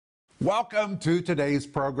Welcome to today's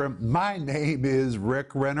program. My name is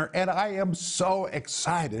Rick Renner, and I am so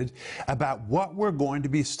excited about what we're going to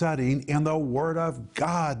be studying in the Word of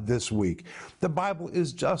God this week. The Bible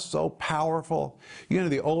is just so powerful. You know,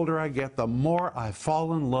 the older I get, the more I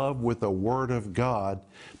fall in love with the Word of God.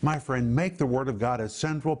 My friend, make the Word of God a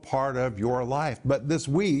central part of your life. But this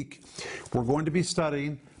week, we're going to be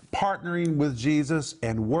studying partnering with Jesus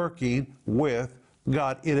and working with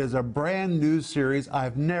God. It is a brand new series.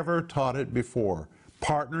 I've never taught it before.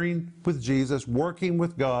 Partnering with Jesus, working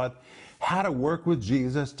with God, how to work with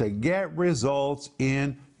Jesus to get results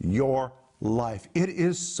in your life. It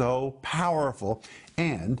is so powerful,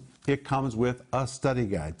 and it comes with a study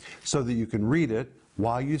guide so that you can read it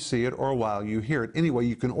while you see it or while you hear it. Anyway,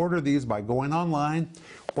 you can order these by going online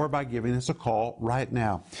or by giving us a call right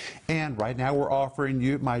now. And right now we're offering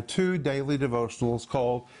you my 2 daily devotionals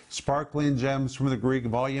called Sparkling Gems from the Greek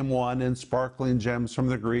Volume 1 and Sparkling Gems from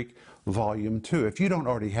the Greek Volume 2. If you don't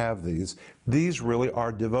already have these really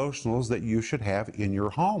are devotionals that you should have in your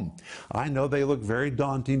home. I know they look very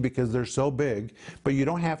daunting because they're so big, but you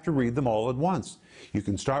don't have to read them all at once. You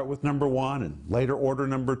can start with number 1 and later order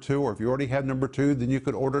number 2, or if you already have number 2, then you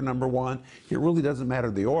could order number 1. It really doesn't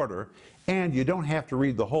matter the order, and you don't have to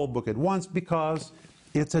read the whole book at once because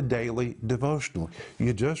it's a daily devotional.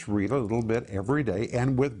 You just read a little bit every day,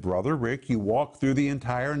 and with Brother Rick, you walk through the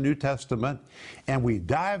entire New Testament, and we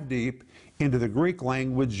dive deep into the Greek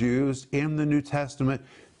language used in the New Testament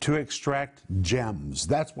to extract gems.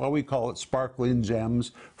 That's why we call it Sparkling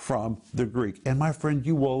Gems from the Greek. And my friend,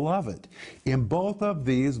 you will love it. In both of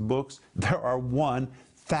these books, there are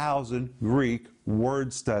 1,000 Greek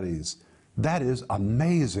word studies. That is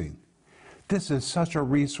amazing. This is such a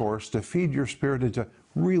resource to feed your spirit and to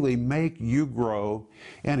really make you grow.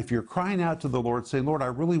 And if you're crying out to the Lord, saying, Lord, I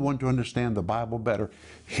really want to understand the Bible better,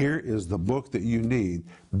 here is the book that you need.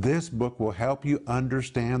 This book will help you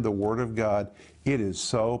understand the Word of God. It is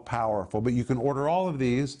so powerful. But you can order all of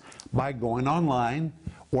these by going online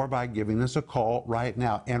or by giving us a call right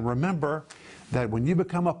now. And remember that when you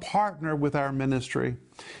become a partner with our ministry,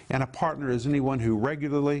 and a partner is anyone who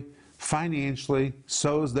regularly financially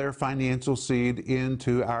sows their financial seed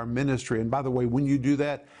into our ministry. And by the way, when you do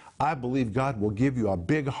that, I believe God will give you a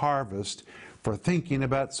big harvest for thinking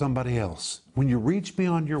about somebody else. When you reach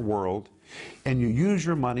beyond your world and you use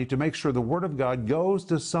your money to make sure the Word of God goes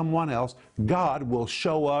to someone else, God will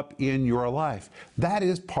show up in your life. That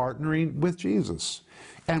is partnering with Jesus.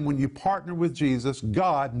 And when you partner with Jesus,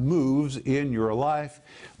 God moves in your life.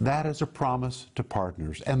 That is a promise to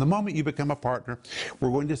partners. And the moment you become a partner,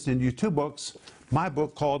 we're going to send you 2 books. My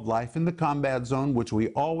book called Life in the Combat Zone, which we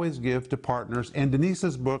always give to partners, and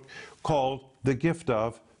Denise's book called The Gift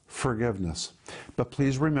of Forgiveness. But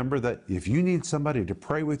please remember that if you need somebody to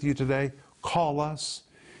pray with you today, call us.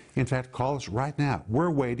 In fact, call us right now. We're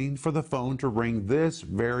waiting for the phone to ring this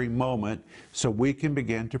very moment so we can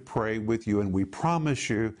begin to pray with you. And we promise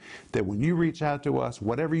you that when you reach out to us,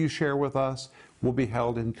 whatever you share with us will be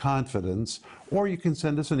held in confidence. Or you can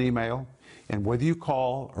send us an email, and whether you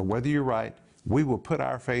call or whether you write, we will put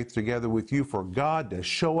our faith together with you for God to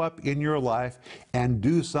show up in your life and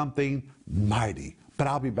do something mighty. But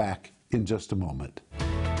I'll be back in just a moment.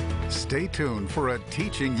 Stay tuned for a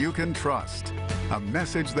teaching you can trust, a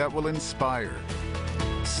message that will inspire,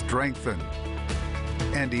 strengthen,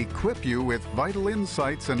 and equip you with vital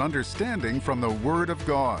insights and understanding from the Word of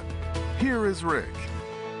God. Here is Rick.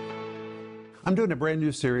 I'm doing a brand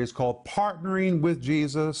new series called Partnering with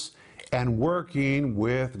Jesus and Working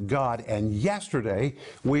with God. And yesterday,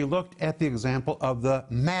 we looked at the example of the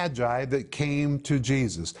Magi that came to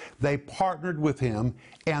Jesus. They partnered with Him,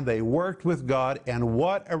 and they worked with God, and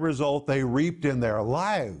what a result they reaped in their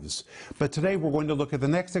lives. But today, we're going to look at the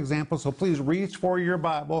next example, so please reach for your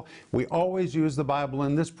Bible. We always use the Bible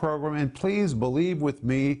in this program, and please believe with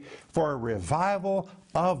me for a revival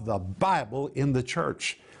of the Bible in the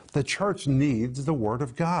church. The church needs the Word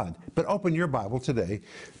of God. But open your Bible today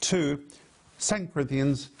to 2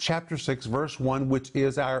 Corinthians chapter 6, verse 1, which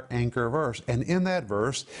is our anchor verse. And in that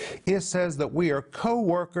verse, it says that we are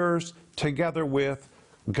co-workers together with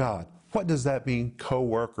God. What does that mean,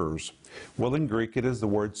 co-workers? Well, in Greek, it is the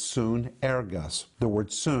word soon ergos. The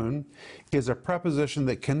word soon is a preposition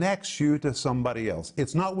that connects you to somebody else.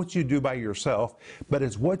 It's not what you do by yourself, but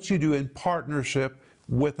it's what you do in partnership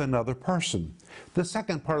with another person. The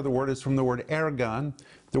second part of the word is from the word ergon.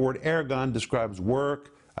 The word ergon describes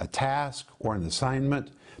work, a task, or an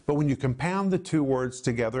assignment. But when you compound the 2 words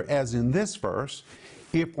together, as in this verse,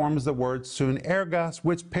 it forms the word soon ergos,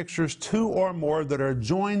 which pictures 2 or more that are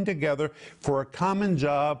joined together for a common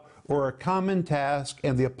job or a common task,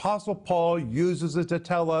 and the Apostle Paul uses it to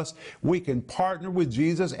tell us we can partner with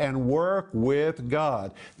Jesus and work with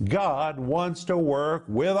God. God wants to work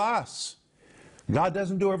with us. God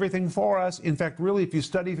doesn't do everything for us. In fact, really, if you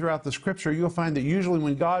study throughout the Scripture, you'll find that usually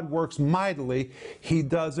when God works mightily, He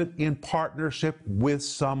does it in partnership with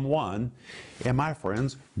someone. And my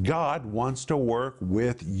friends, God wants to work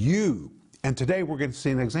with you. And today we're going to see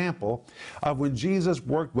an example of when Jesus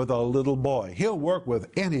worked with a little boy. He'll work with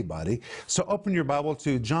anybody. So open your Bible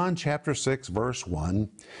to John chapter 6, verse 1,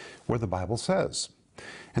 where the Bible says,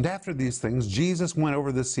 "And after these things, Jesus went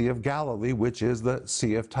over the Sea of Galilee, which is the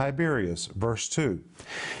Sea of Tiberias." Verse 2,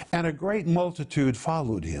 "And a great multitude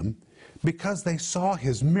followed him, because they saw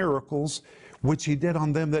his miracles, which he did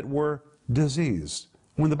on them that were diseased."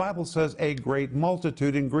 When the Bible says a great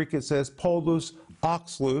multitude, in Greek it says polus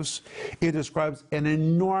oxlus. It describes an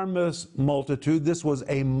enormous multitude. This was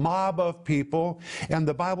a mob of people, and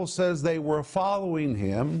the Bible says they were following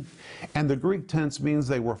him, and the Greek tense means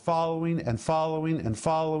they were following and following and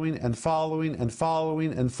following and following and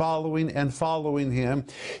following and following and following him.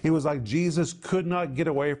 It was like Jesus could not get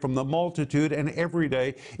away from the multitude, and every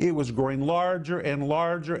day it was growing larger and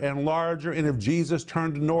larger and larger, and if Jesus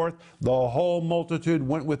turned north, the whole multitude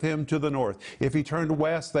went with him to the north. If he turned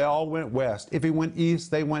west, they all went west. If he went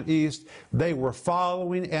east, they went east. They were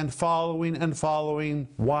following and following and following.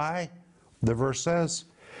 Why? The verse says,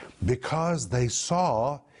 because they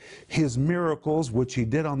saw his miracles, which he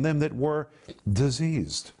did on them that were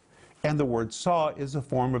diseased. And the word saw is a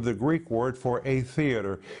form of the Greek word for a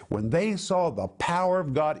theater. When they saw the power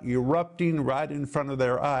of God erupting right in front of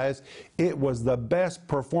their eyes, it was the best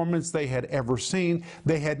performance they had ever seen.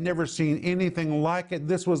 They had never seen anything like it.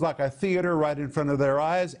 This was like a theater right in front of their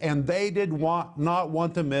eyes, and they did not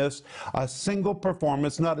want to miss a single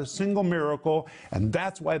performance, not a single miracle, and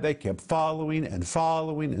that's why they kept following and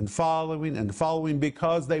following and following and following,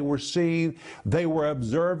 because they were seeing, they were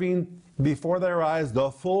observing before their eyes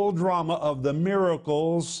the full drama of the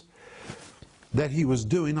miracles that he was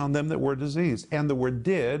doing on them that were diseased. And the word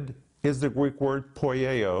 "did" is the Greek word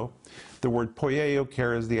poieo. The word poieo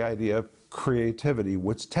carries the idea of creativity,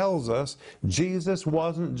 which tells us Jesus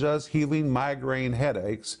wasn't just healing migraine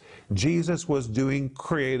headaches. Jesus was doing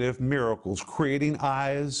creative miracles, creating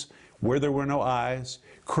eyes where there were no eyes,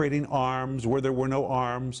 creating arms where there were no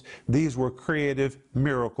arms. These were creative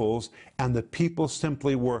miracles, and the people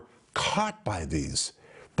simply were caught by these.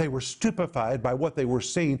 They were stupefied by what they were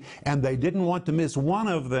seeing, and they didn't want to miss one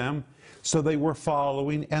of them, so they were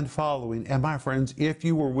following and following. And my friends, if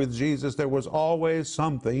you were with Jesus, there was always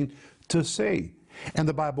something to see. And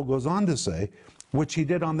the Bible goes on to say, which he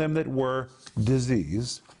did on them that were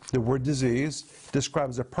diseased. The word disease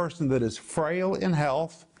describes a person that is frail in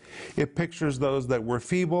health. It pictures those that were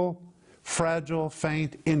feeble, fragile,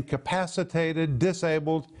 faint, incapacitated,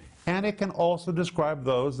 disabled, and it can also describe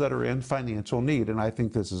those that are in financial need. And I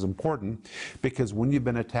think this is important because when you've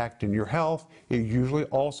been attacked in your health, it usually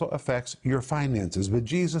also affects your finances. But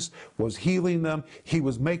Jesus was healing them. He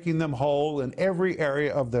was making them whole in every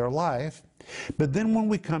area of their life. But then when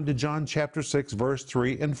we come to John chapter 6, verse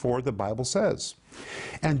 3 and 4, the Bible says,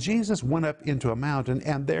 "And Jesus went up into a mountain,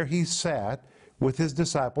 and there he sat with his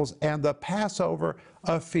disciples, and the Passover,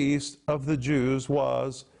 a feast of the Jews,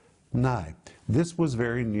 was nigh." This was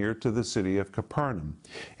very near to the city of Capernaum.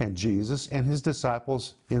 And Jesus and his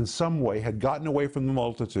disciples in some way had gotten away from the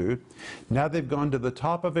multitude. Now they've gone to the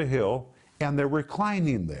top of a hill, and they're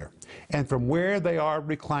reclining there. And from where they are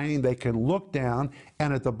reclining, they can look down,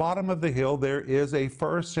 and at the bottom of the hill there is a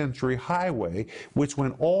first century highway which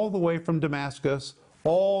went all the way from Damascus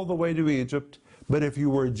all the way to Egypt. But if you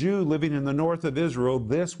were a Jew living in the north of Israel,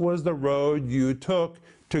 this was the road you took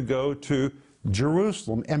to go to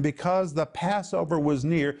Jerusalem. And because the Passover was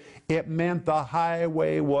near, it meant the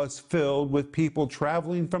highway was filled with people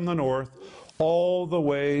traveling from the north all the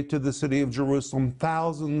way to the city of Jerusalem.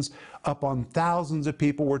 Thousands upon thousands of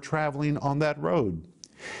people were traveling on that road.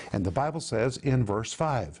 And the Bible says in verse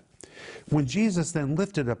 5, "When Jesus then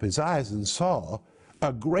lifted up his eyes and saw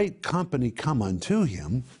a great company come unto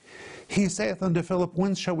him, he saith unto Philip,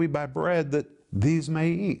 Whence shall we buy bread that these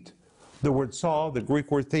may eat?" The word "saw," the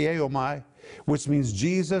Greek word theomai, which means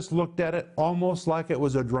Jesus looked at it almost like it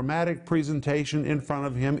was a dramatic presentation in front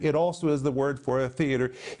of him. It also is the word for a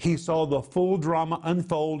theater. He saw the full drama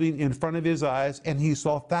unfolding in front of his eyes, and he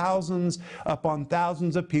saw thousands upon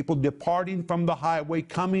thousands of people departing from the highway,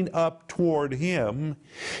 coming up toward him.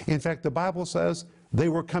 In fact, the Bible says they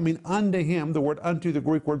were coming unto him. The word unto, the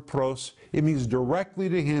Greek word pros, it means directly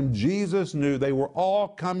to him. Jesus knew they were all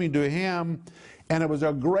coming to him, and it was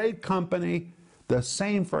a great company. The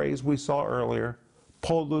same phrase we saw earlier,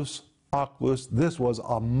 polus oculus. This was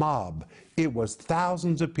a mob. It was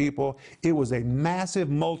thousands of people. It was a massive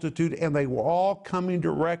multitude, and they were all coming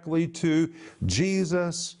directly to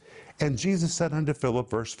Jesus. And Jesus said unto Philip,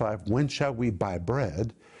 verse 5, when shall we buy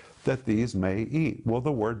bread that these may eat? Well,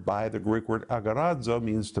 the word buy, the Greek word agorazo,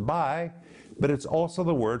 means to buy, but it's also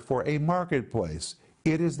the word for a marketplace.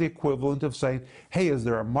 It is the equivalent of saying, hey, is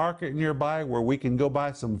there a market nearby where we can go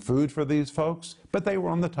buy some food for these folks? But they were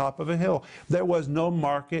on the top of a hill. There was no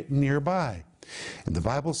market nearby. And the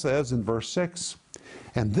Bible says in verse 6,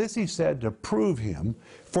 and this he said to prove him,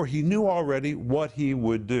 for he knew already what he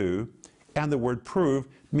would do. And the word prove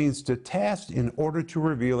means to test in order to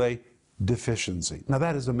reveal a deficiency. Now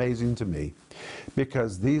that is amazing to me,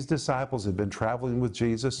 because these disciples had been traveling with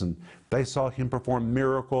Jesus and they saw him perform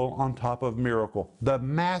miracle on top of miracle. The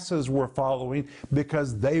masses were following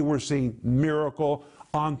because they were seeing miracle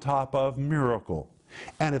on top of miracle.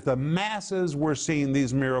 And if the masses were seeing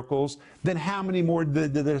these miracles, then how many more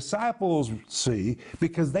did the disciples see?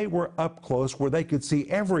 Because they were up close where they could see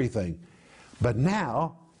everything. But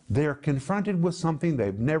now they're confronted with something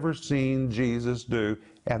they've never seen Jesus do,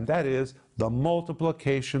 and that is the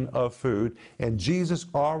multiplication of food. And Jesus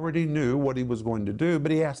already knew what he was going to do,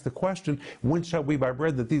 but he asked the question, when shall we buy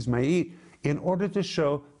bread that these may eat? In order to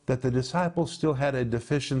show that the disciples still had a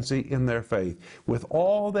deficiency in their faith. With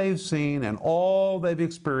all they've seen and all they've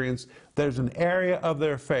experienced, there's an area of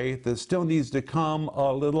their faith that still needs to come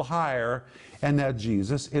a little higher, and now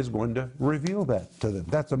Jesus is going to reveal that to them.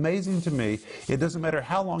 That's amazing to me. It doesn't matter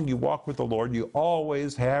how long you walk with the Lord, you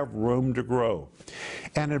always have room to grow.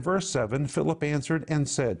 And in verse 7, Philip answered and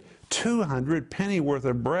said, 200 pennyworth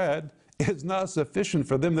of bread is not sufficient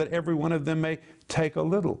for them, that every one of them may take a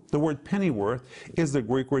little. The word pennyworth is the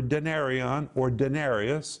Greek word denarion or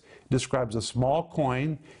denarius. It describes a small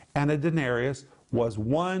coin, and a denarius was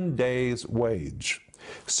 1 day's wage.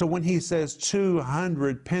 So when he says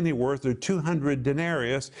 200 pennyworth or 200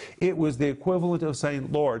 denarius, it was the equivalent of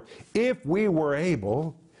saying, Lord, if we were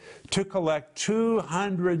able to collect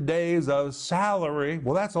 200 days of salary,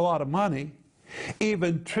 well, that's a lot of money.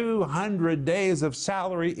 Even 200 days of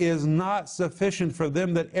salary is not sufficient for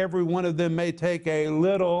them, that every one of them may take a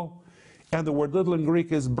little. And the word little in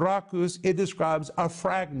Greek is brachus. It describes a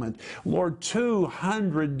fragment. Lord,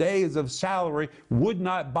 200 days of salary would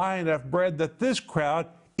not buy enough bread that this crowd,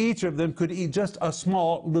 each of them, could eat just a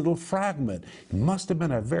small little fragment. It must have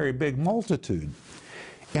been a very big multitude.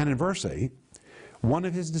 And in verse 8, one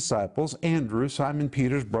of his disciples, Andrew, Simon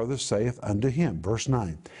Peter's brother, saith unto him, verse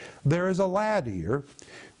 9, there is a lad here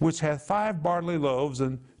which hath 5 barley loaves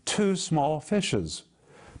and 2 small fishes.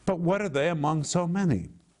 But what are they among so many?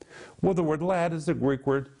 Well, the word lad is the Greek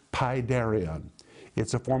word paidarion.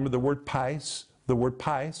 It's a form of the word pais. The word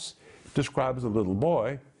pais describes a little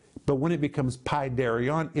boy, but when it becomes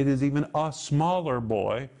paidarion, it is even a smaller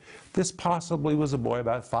boy. This possibly was a boy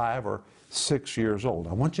about 5 or 6 years old.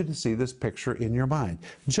 I want you to see this picture in your mind.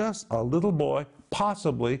 Just a little boy,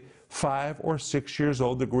 possibly 5 or 6 years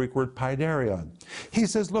old, the Greek word paidarion. He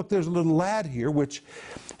says, look, there's a little lad here which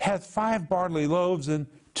hath 5 barley loaves and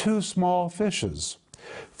 2 small fishes.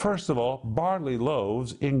 First of all, barley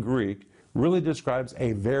loaves in Greek really describes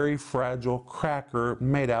a very fragile cracker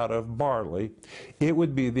made out of barley. It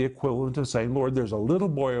would be the equivalent of saying, Lord, there's a little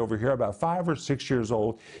boy over here about 5 or 6 years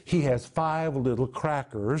old. He has 5 little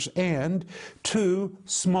crackers and 2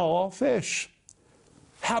 small fish.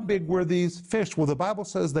 How big were these fish? Well, the Bible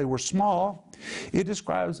says they were small. It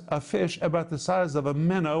describes a fish about the size of a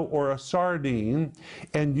minnow or a sardine,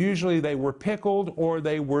 and usually they were pickled or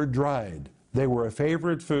they were dried. They were a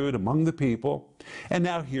favorite food among the people. And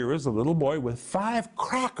now here is a little boy with 5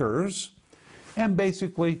 crackers and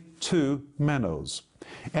basically 2 minnows.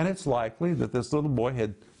 And it's likely that this little boy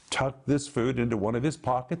had tucked this food into one of his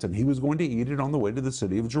pockets and he was going to eat it on the way to the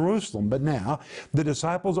city of Jerusalem. But now the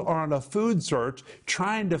disciples are on a food search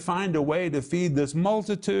trying to find a way to feed this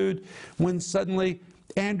multitude, when suddenly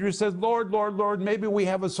Andrew says, Lord, Lord, Lord, maybe we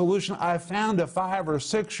have a solution. I found a 5 or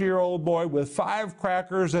 6 year old boy with 5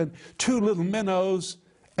 crackers and 2 little minnows.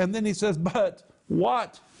 And then he says, but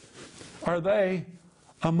what are they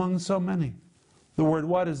among so many? The word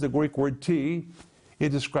what is the Greek word ti. It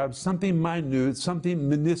describes something minute, something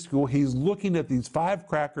minuscule. He's looking at these 5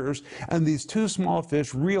 crackers and these 2 small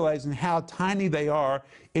fish, realizing how tiny they are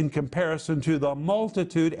in comparison to the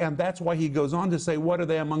multitude. And that's why he goes on to say, what are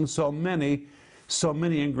they among so many? So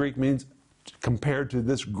many in Greek means compared to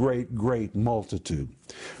this great, great multitude.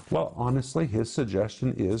 Well, honestly, his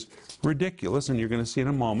suggestion is ridiculous, and you're going to see in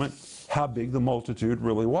a moment how big the multitude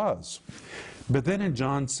really was. But then in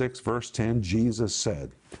John 6, verse 10, Jesus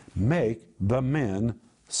said, make the men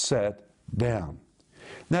sit down.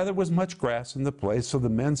 Now there was much grass in the place, so the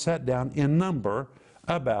men sat down in number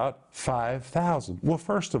about 5,000. Well,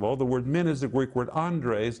 first of all, the word men is the Greek word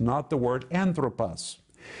andres, not the word anthropos.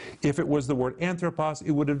 If it was the word anthropos,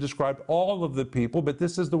 it would have described all of the people, but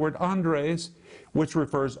this is the word andres, which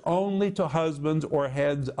refers only to husbands or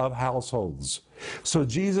heads of households. So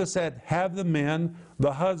Jesus said, have the men,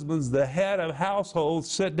 the husbands, the head of households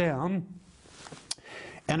sit down.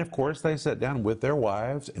 And of course, they sat down with their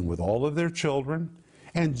wives and with all of their children.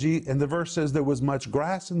 And the verse says there was much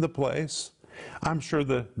grass in the place. I'm sure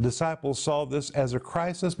the disciples saw this as a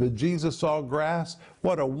crisis, but Jesus saw grass.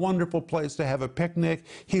 What a wonderful place to have a picnic.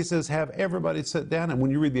 He says, have everybody sit down. And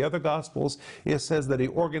when you read the other Gospels, it says that he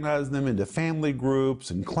organized them into family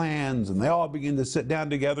groups and clans, and they all began to sit down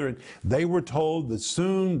together. And they were told that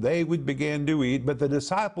soon they would begin to eat. But the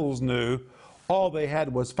disciples knew all they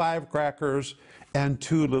had was 5 crackers and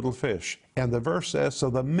 2 little fish. And the verse says, so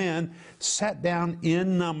the men sat down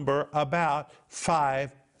in number about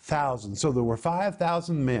 5,000. So there were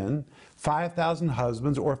 5,000 men, 5,000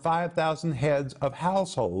 husbands, or 5,000 heads of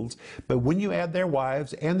households. But when you add their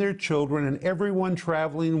wives and their children and everyone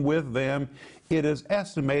traveling with them, it is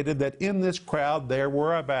estimated that in this crowd there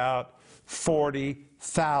were about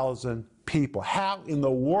 40,000 people. How in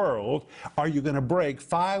the world are you going to break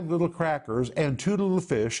 5 little crackers and 2 little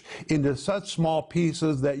fish into such small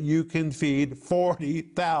pieces that you can feed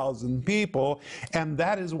 40,000 people? And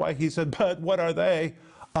that is why he said, but what are they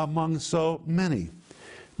among so many?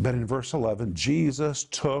 But in verse 11, Jesus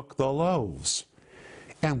took the loaves,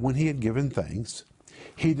 and when he had given thanks,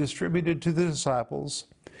 he distributed to the disciples,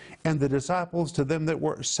 and the disciples to them that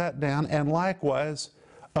were sat down, and likewise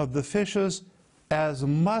of the fishes as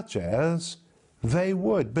much as they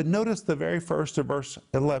would. But notice the very first of verse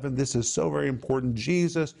 11. This is so very important.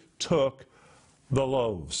 Jesus took the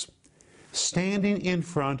loaves. Standing in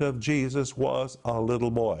front of Jesus was a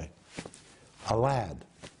little boy, a lad.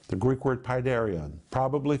 The Greek word paidarion,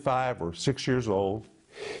 probably 5 or 6 years old.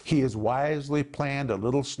 He has wisely planned a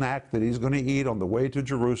little snack that he's going to eat on the way to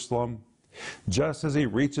Jerusalem. Just as he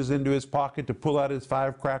reaches into his pocket to pull out his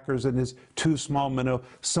 5 crackers and his 2 small minnows,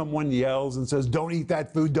 someone yells and says, don't eat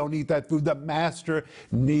that food, don't eat that food. The master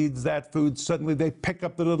needs that food. Suddenly they pick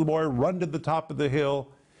up the little boy, run to the top of the hill,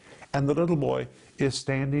 and the little boy is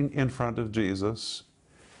standing in front of Jesus.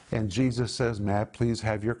 And Jesus says, may I please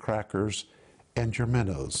have your crackers and your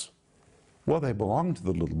minnows? Well, they belonged to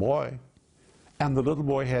the little boy. And the little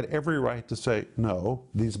boy had every right to say, no,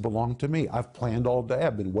 these belong to me. I've planned all day.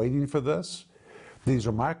 I've been waiting for this. These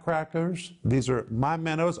are my crackers. These are my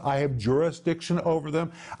minnows. I have jurisdiction over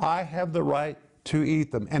them. I have the right to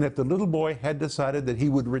eat them. And if the little boy had decided that he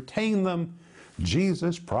would retain them,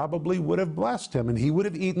 Jesus probably would have blessed him and he would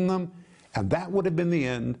have eaten them. And that would have been the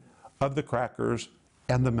end of the crackers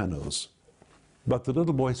and the minnows. But the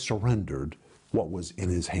little boy surrendered what was in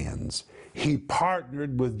his hands. He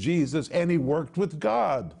partnered with Jesus and he worked with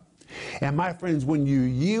God. And my friends, when you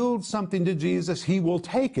yield something to Jesus, he will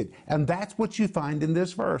take it. And that's what you find in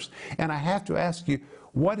this verse. And I have to ask you,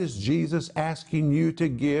 what is Jesus asking you to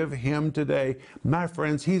give him today? My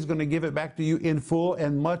friends, he's going to give it back to you in full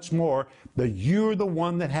and much more, but you're the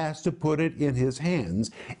one that has to put it in his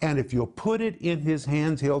hands. And if you'll put it in his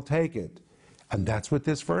hands, he'll take it. And that's what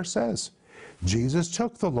this verse says. Jesus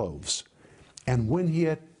took the loaves, and when he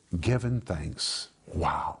had given thanks,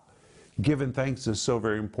 wow. Given thanks is so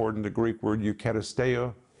very important. The Greek word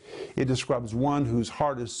eucharisteo. It describes one whose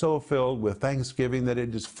heart is so filled with thanksgiving that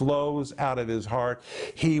it just flows out of his heart.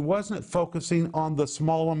 He wasn't focusing on the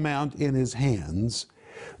small amount in his hands.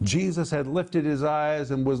 Jesus had lifted his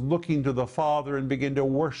eyes and was looking to the Father and began to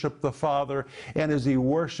worship the Father. And as he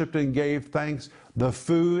worshiped and gave thanks, the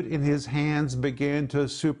food in his hands began to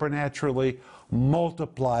supernaturally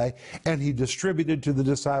multiply, and he distributed to the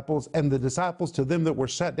disciples, and the disciples to them that were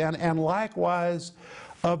set down, and likewise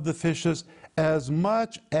of the fishes as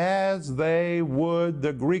much as they would.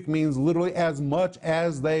 The Greek means literally as much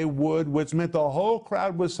as they would, which meant the whole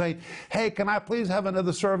crowd was saying, hey, can I please have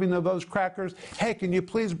another serving of those crackers? Hey, can you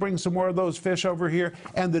please bring some more of those fish over here?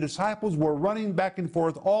 And the disciples were running back and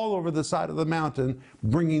forth all over the side of the mountain,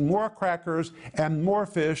 bringing more crackers and more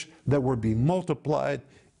fish that would be multiplied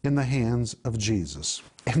in the hands of Jesus.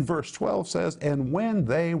 And verse 12 says, and when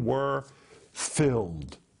they were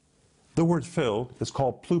filled. The word filled is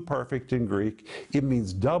called pluperfect in Greek. It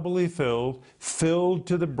means doubly filled, filled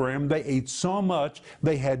to the brim. They ate so much,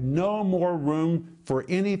 they had no more room for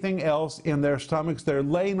anything else in their stomachs. They're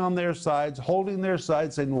laying on their sides, holding their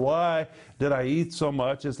sides, saying, why did I eat so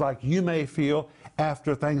much? It's like you may feel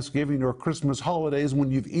after Thanksgiving or Christmas holidays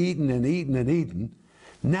when you've eaten and eaten and eaten.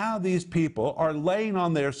 Now these people are laying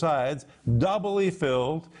on their sides, doubly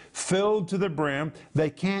filled, filled to the brim. They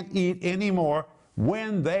can't eat any more.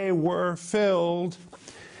 When they were filled,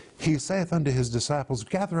 he saith unto his disciples,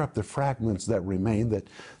 gather up the fragments that remain, that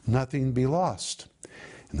nothing be lost.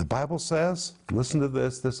 And the Bible says, listen to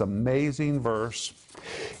this amazing verse.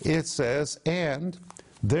 It says, and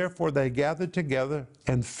therefore they gathered together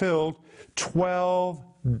and filled 12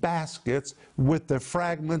 baskets with the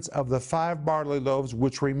fragments of the 5 barley loaves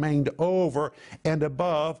which remained over and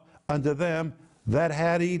above unto them that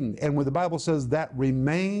had eaten. And when the Bible says that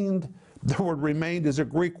remained, the word remained is a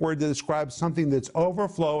Greek word that describes something that's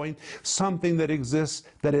overflowing, something that exists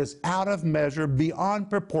that is out of measure, beyond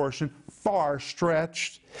proportion, far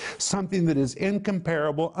stretched, something that is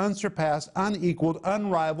incomparable, unsurpassed, unequaled,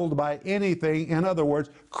 unrivaled by anything. In other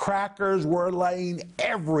words, crackers were laying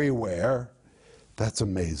everywhere. That's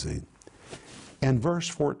amazing. And verse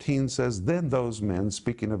 14 says, then those men,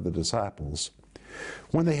 speaking of the disciples,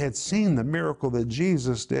 when they had seen the miracle that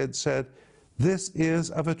Jesus did, said, this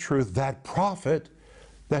is of a truth that prophet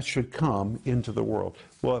that should come into the world.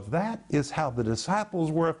 Well, if that is how the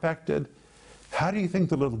disciples were affected, how do you think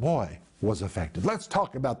the little boy was affected? Let's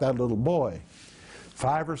talk about that little boy.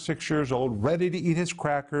 5 or 6 years old, ready to eat his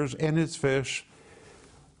crackers and his fish,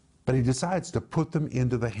 but he decides to put them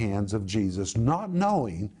into the hands of Jesus, not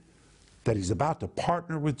knowing that he's about to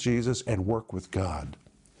partner with Jesus and work with God.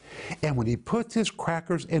 And when he puts his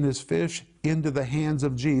crackers and his fish into the hands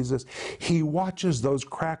of Jesus, he watches those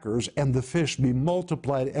crackers and the fish be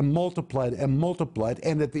multiplied and multiplied and multiplied.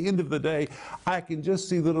 And at the end of the day, I can just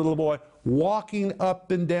see the little boy walking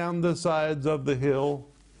up and down the sides of the hill,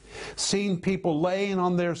 seeing people laying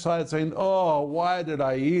on their sides saying, oh, why did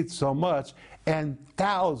I eat so much? And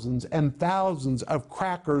thousands of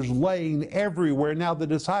crackers laying everywhere. Now the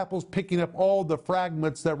disciples picking up all the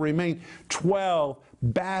fragments that remain, 12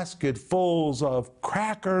 basketfuls of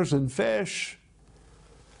crackers and fish.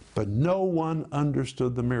 But no one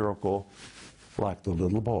understood the miracle like the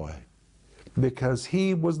little boy, because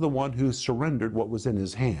he was the one who surrendered what was in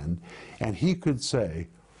his hand, and he could say,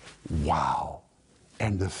 wow.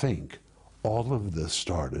 And to think all of this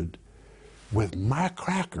started with my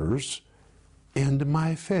crackers and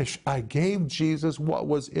my fish. I gave Jesus what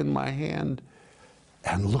was in my hand,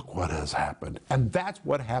 and look what has happened. And that's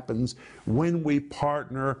what happens when we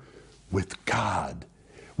partner with God.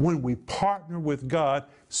 When we partner with God,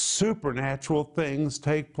 supernatural things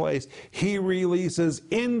take place. He releases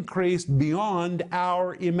increase beyond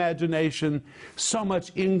our imagination, so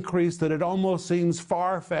much increase that it almost seems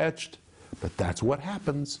far-fetched. But that's what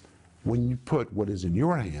happens when you put what is in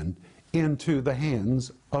your hand into the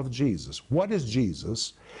hands of Jesus. What is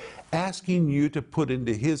Jesus asking you to put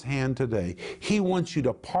into his hand today? He wants you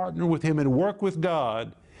to partner with him and work with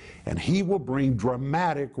God, and he will bring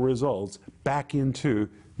dramatic results back into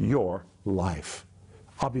your life.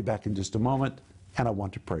 I'll be back in just a moment, and I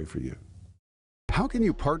want to pray for you. How can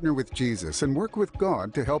you partner with Jesus and work with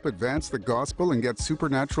God to help advance the gospel and get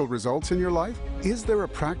supernatural results in your life? Is there a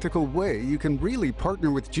practical way you can really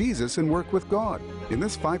partner with Jesus and work with God? In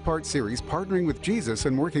this 5-part series, Partnering with Jesus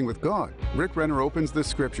and Working with God, Rick Renner opens the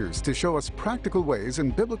scriptures to show us practical ways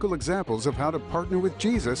and biblical examples of how to partner with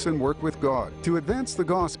Jesus and work with God to advance the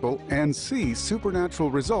gospel and see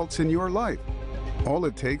supernatural results in your life. All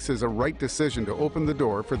it takes is a right decision to open the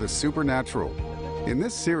door for the supernatural. In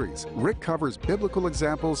this series, Rick covers biblical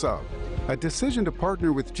examples of a decision to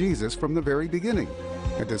partner with Jesus from the very beginning,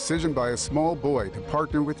 a decision by a small boy to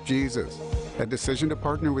partner with Jesus, a decision to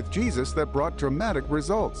partner with Jesus that brought dramatic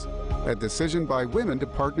results, a decision by women to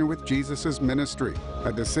partner with Jesus' ministry,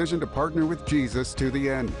 a decision to partner with Jesus to the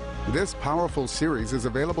end. This powerful series is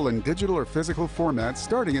available in digital or physical formats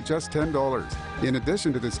starting at just $10. In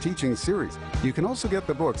addition to this teaching series, you can also get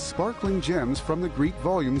the books Sparkling Gems from the Greek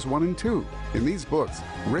Volumes 1 and 2. In these books,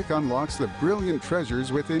 Rick unlocks the brilliant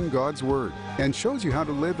treasures within God's Word and shows you how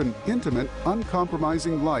to live an intimate,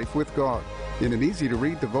 uncompromising life with God in an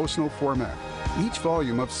easy-to-read devotional format. Each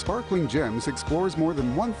volume of Sparkling Gems explores more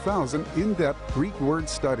than 1,000 in-depth Greek word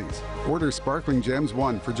studies. Order Sparkling Gems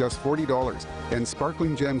 1 for just $40 and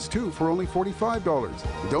Sparkling Gems 2 for only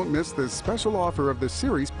 $45. Don't miss this special offer of the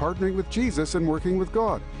series Partnering with Jesus and Working with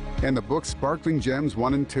God and the book Sparkling Gems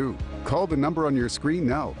 1 and 2. Call the number on your screen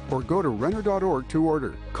now or go to Renner.org to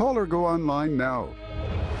order. Call or go online now.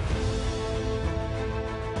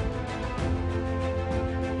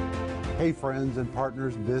 Hey friends and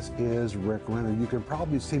partners, this is Rick Renner. You can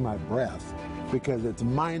probably see my breath because it's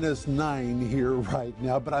 -9 here right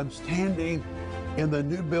now, but I'm standing in the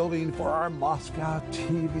new building for our Moscow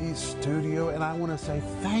TV studio, and I want to say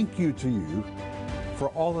thank you to you for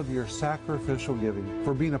all of your sacrificial giving,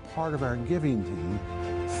 for being a part of our giving team.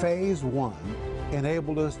 Phase 1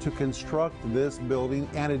 enabled us to construct this building,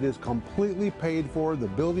 and it is completely paid for. The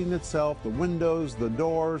building itself, the windows, the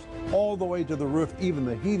doors, all the way to the roof, even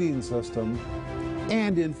the heating system.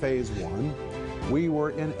 And in Phase 1, we were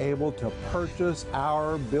enabled to purchase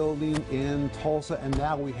our building in Tulsa, and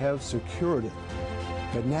now we have secured it.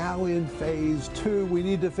 But now in Phase 2, we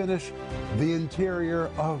need to finish the interior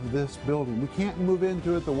of this building. We can't move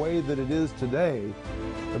into it the way that it is today.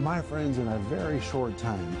 But my friends, in a very short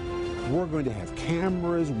time, we're going to have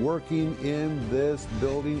cameras working in this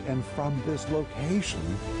building, and from this location,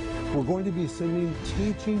 we're going to be sending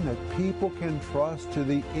teaching that people can trust to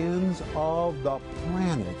the ends of the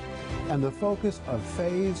planet. And the focus of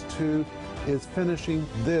Phase 2 is finishing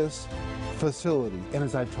this facility. And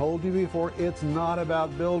as I told you before, it's not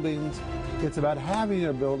about buildings. It's about having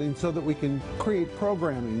a building so that we can create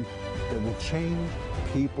programming that will change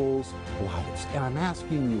people's lives. And I'm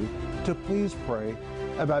asking you to please pray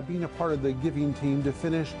about being a part of the giving team to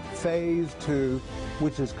finish Phase 2,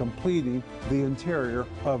 which is completing the interior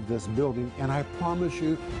of this building. And I promise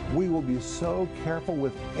you, we will be so careful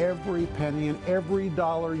with every penny and every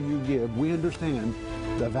dollar you give. We understand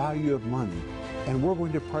the value of money. And we're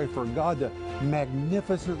going to pray for God to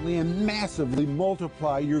magnificently and massively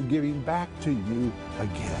multiply your giving back to you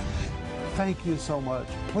again. Thank you so much.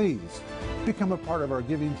 Please become a part of our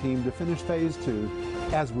giving team to finish Phase 2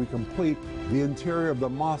 as we complete the interior of the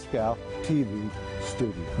Moscow TV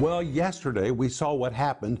studio. Well, yesterday we saw what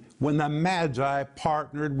happened when the Magi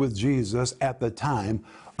partnered with Jesus at the time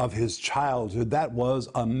of his childhood. That was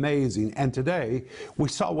amazing. And today we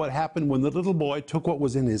saw what happened when the little boy took what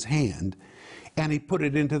was in his hand and he put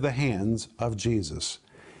it into the hands of Jesus.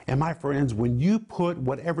 And my friends, when you put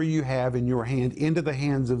whatever you have in your hand into the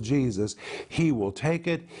hands of Jesus, he will take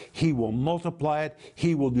it, he will multiply it,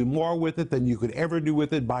 he will do more with it than you could ever do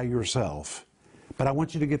with it by yourself. But I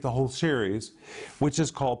want you to get the whole series, which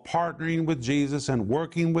is called Partnering with Jesus and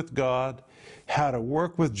Working with God, how to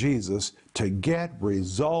work with Jesus to get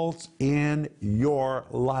results in your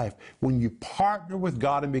life. When you partner with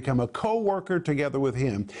God and become a co-worker together with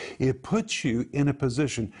him, it puts you in a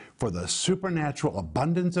position for the supernatural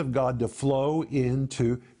abundance of God to flow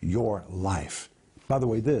into your life. By the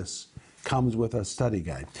way, this comes with a study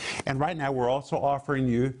guide. And right now we're also offering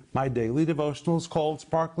you my daily devotionals called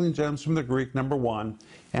Sparkling Gems from the Greek #1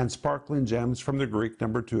 and Sparkling Gems from the Greek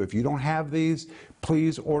 #2. If you don't have these,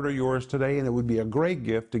 please order yours today, and it would be a great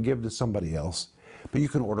gift to give to somebody else. But you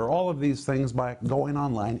can order all of these things by going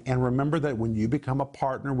online. And remember that when you become a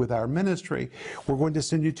partner with our ministry, we're going to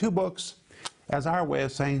send you 2 books as our way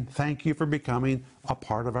of saying thank you for becoming a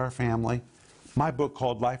part of our family. My book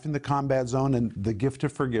called Life in the Combat Zone and The Gift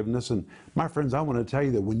of Forgiveness. And my friends, I want to tell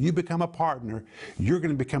you that when you become a partner, you're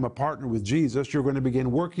going to become a partner with Jesus. You're going to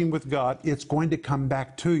begin working with God. It's going to come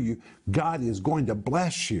back to you. God is going to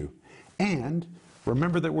bless you. And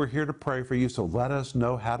remember that we're here to pray for you, so let us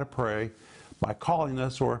know how to pray by calling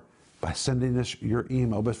us or by sending us your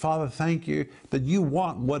email. But Father, thank you that you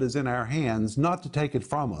want what is in our hands, not to take it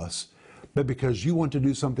from us, but because you want to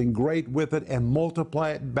do something great with it and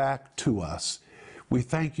multiply it back to us. We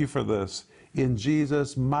thank you for this. In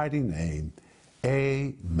Jesus' mighty name,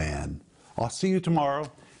 amen. I'll see you tomorrow,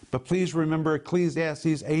 but please remember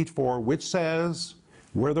Ecclesiastes 8:4, which says,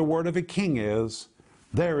 where the word of a king is,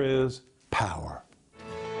 there is power.